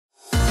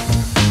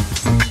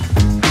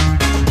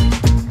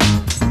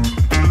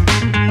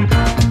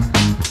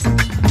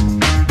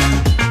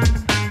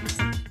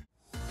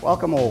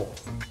Welcome all,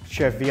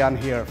 Chef Vian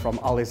here from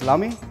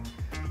Islami,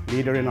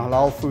 leader in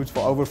halal foods for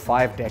over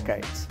 5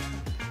 decades.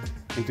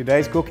 In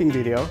today's cooking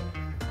video,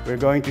 we're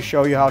going to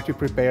show you how to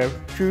prepare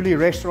truly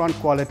restaurant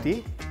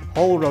quality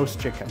whole roast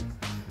chicken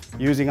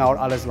using our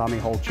Islami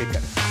Whole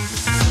Chicken.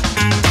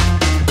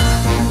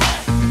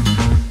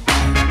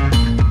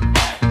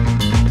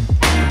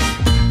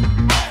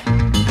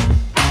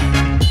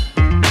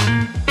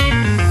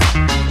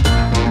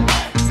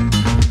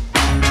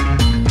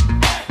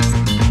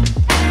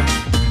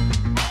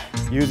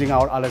 Using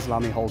our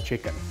Islami Whole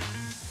Chicken.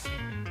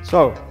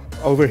 So,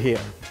 over here.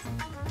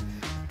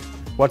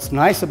 What's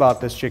nice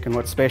about this chicken,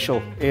 what's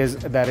special, is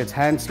that it's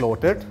hand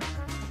slaughtered,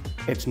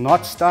 it's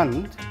not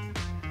stunned,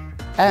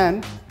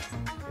 and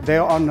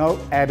there are no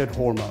added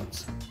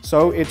hormones.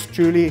 So it's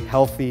truly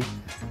healthy,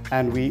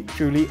 and we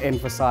truly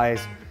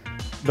emphasize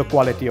the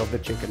quality of the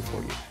chicken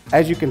for you.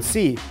 As you can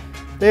see,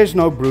 there's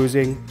no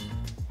bruising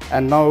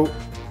and no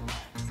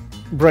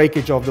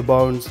breakage of the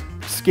bones,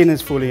 skin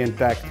is fully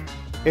intact.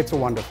 It's a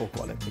wonderful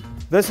quality.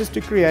 This is to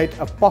create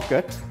a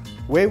pocket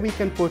where we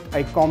can put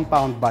a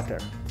compound butter.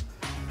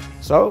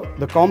 So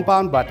the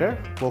compound butter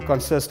will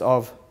consist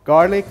of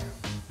garlic,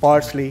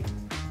 parsley,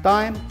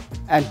 thyme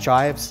and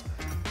chives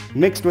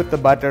mixed with the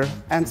butter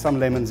and some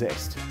lemon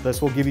zest.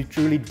 This will give you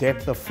truly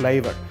depth of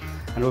flavor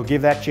and will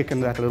give that chicken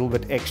that little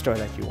bit extra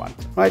that you want.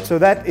 Right, so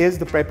that is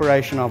the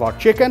preparation of our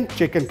chicken.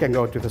 Chicken can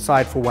go to the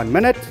side for 1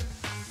 minute.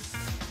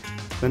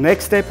 The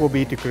next step will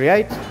be to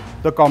create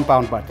the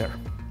compound butter.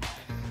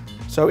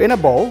 So in a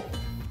bowl,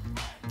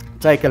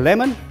 take a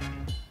lemon,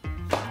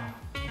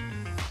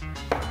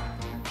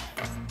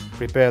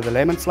 prepare the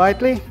lemon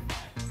slightly,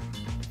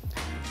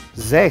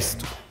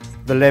 zest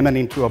the lemon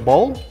into a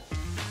bowl.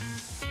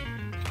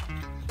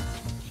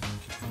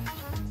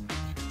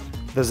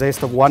 The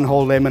zest of 1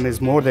 whole lemon is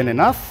more than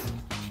enough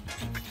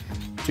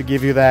to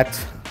give you that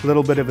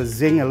little bit of a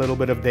zing, a little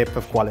bit of depth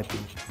of quality.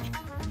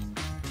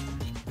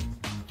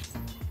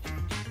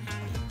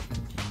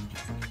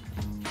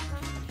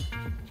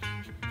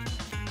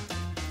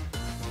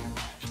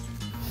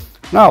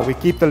 Now, we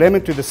keep the lemon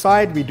to the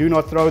side, we do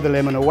not throw the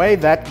lemon away,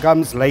 that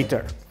comes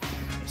later.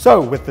 So,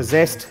 with the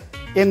zest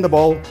in the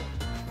bowl,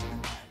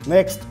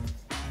 next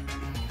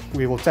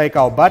we will take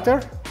our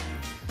butter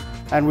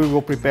and we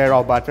will prepare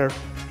our butter.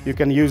 You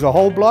can use a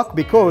whole block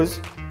because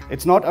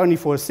it's not only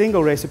for a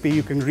single recipe,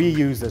 you can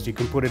reuse this. You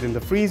can put it in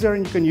the freezer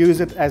and you can use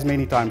it as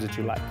many times as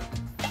you like.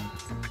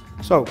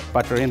 So,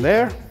 butter in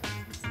there.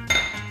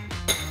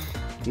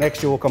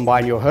 Next, you will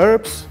combine your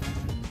herbs.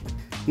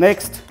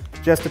 Next,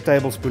 just a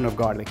tablespoon of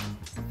garlic.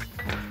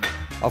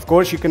 Of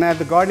course, you can add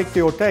the garlic to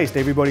your taste.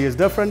 Everybody is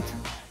different.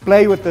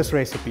 Play with this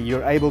recipe.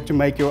 You're able to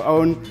make your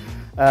own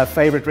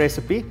favorite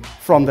recipe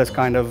from this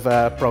kind of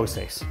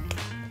process.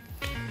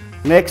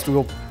 Next,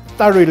 we'll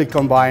thoroughly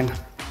combine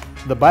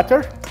the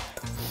butter.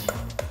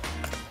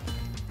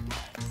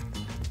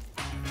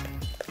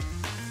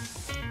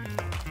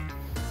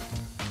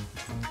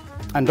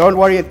 And don't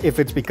worry if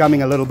it's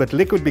becoming a little bit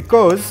liquid,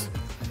 because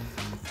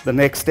the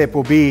next step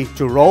will be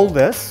to roll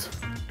this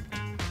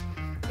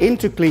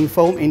into cling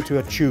film into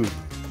a tube.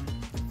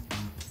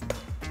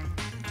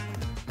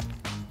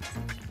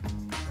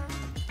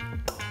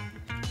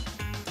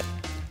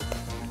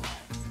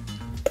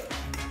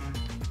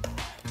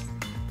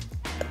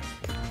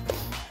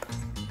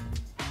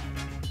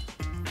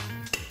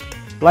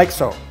 Like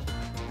so.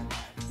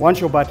 Once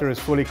your butter is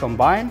fully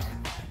combined,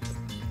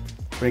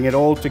 bring it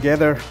all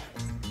together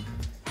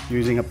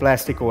using a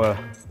plastic or a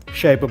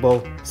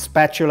shapeable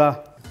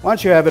spatula.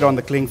 Once you have it on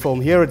the cling film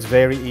here, it's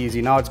very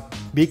easy. Now,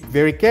 be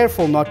very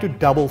careful not to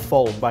double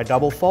fold. By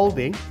double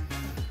folding,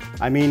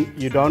 I mean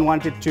you don't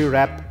want it to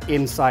wrap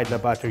inside the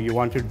butter. You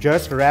want to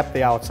just wrap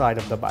the outside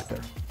of the butter,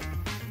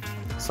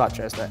 such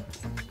as that.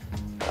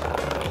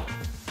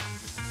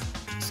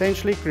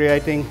 Essentially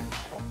creating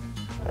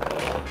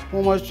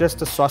almost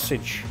just a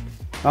sausage.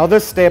 Now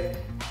this step,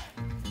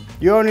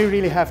 you only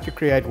really have to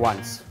create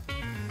once,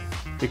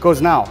 because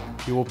now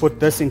you will put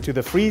this into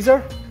the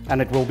freezer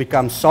and it will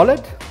become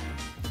solid,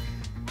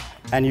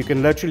 and you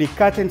can literally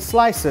cut in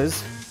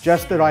slices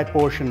just the right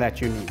portion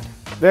that you need.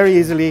 Very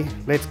easily,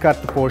 let's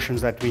cut the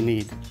portions that we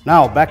need.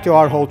 Now back to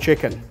our whole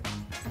chicken.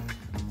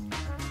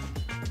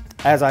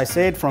 As I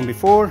said from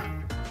before,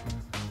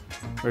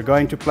 we're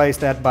going to place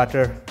that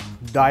butter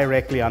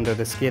directly under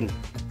the skin.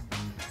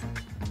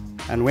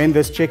 And when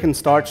this chicken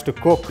starts to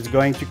cook, it's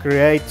going to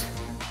create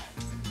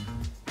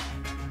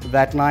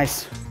that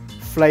nice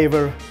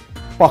flavor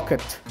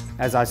pocket.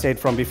 As I said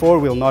from before,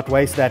 we'll not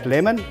waste that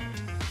lemon.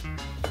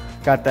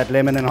 Cut that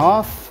lemon in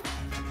half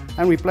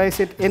and we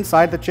place it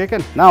inside the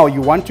chicken. Now you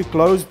want to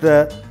close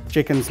the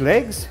chicken's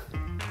legs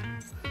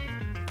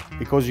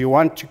because you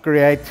want to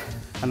create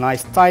a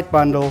nice tight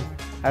bundle.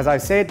 As I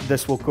said,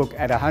 this will cook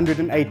at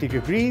 180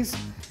 degrees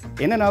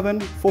in an oven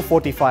for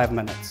 45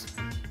 minutes.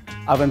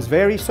 Ovens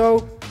vary,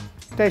 so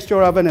taste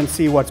your oven and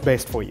see what's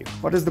best for you.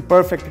 What is the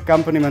perfect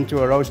accompaniment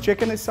to a roast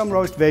chicken is some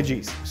roast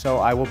veggies. So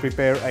I will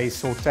prepare a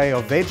sauté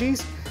of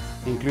veggies,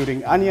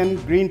 including onion,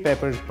 green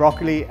peppers,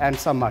 broccoli and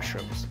some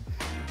mushrooms.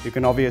 You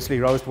can obviously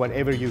roast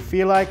whatever you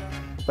feel like,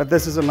 but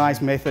this is a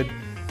nice method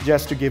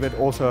just to give it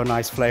also a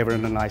nice flavor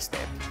and a nice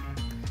depth.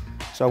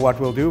 So what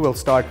we'll do, we'll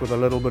start with a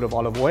little bit of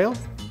olive oil.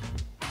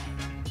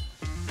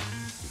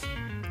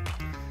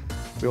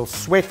 We'll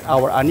sweat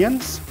our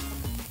onions.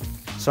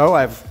 So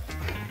I've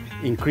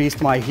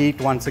increased my heat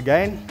once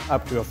again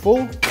up to a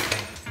full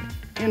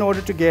in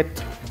order to get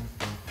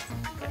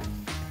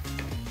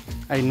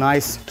a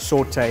nice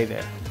saute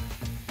there.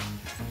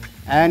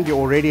 And you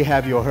already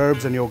have your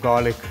herbs and your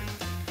garlic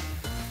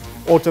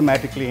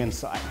automatically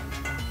inside.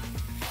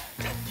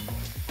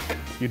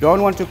 You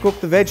don't want to cook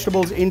the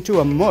vegetables into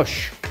a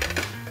mush.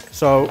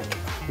 So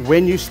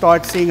when you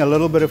start seeing a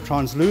little bit of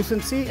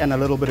translucency and a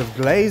little bit of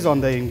glaze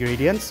on the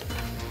ingredients,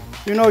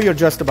 you know you're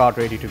just about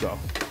ready to go.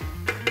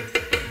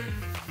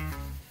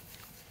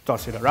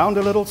 Toss it around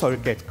a little so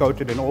it gets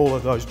coated in all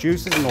of those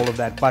juices and all of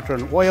that butter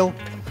and oil.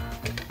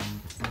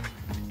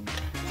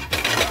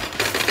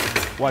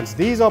 Once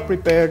these are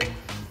prepared,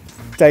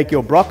 take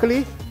your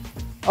broccoli,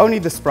 only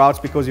the sprouts,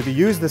 because if you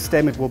use the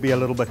stem it will be a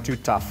little bit too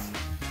tough.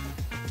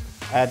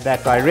 Add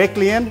that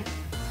directly in.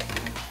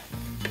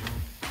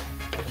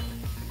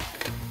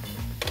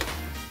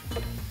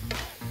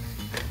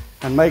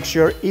 And make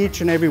sure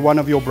each and every one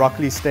of your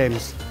broccoli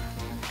stems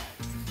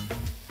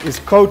is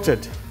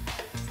coated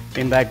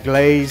in that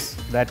glaze,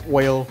 that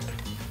oil,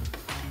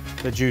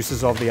 the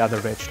juices of the other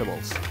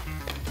vegetables.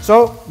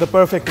 So, the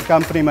perfect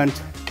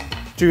accompaniment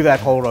to that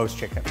whole roast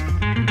chicken.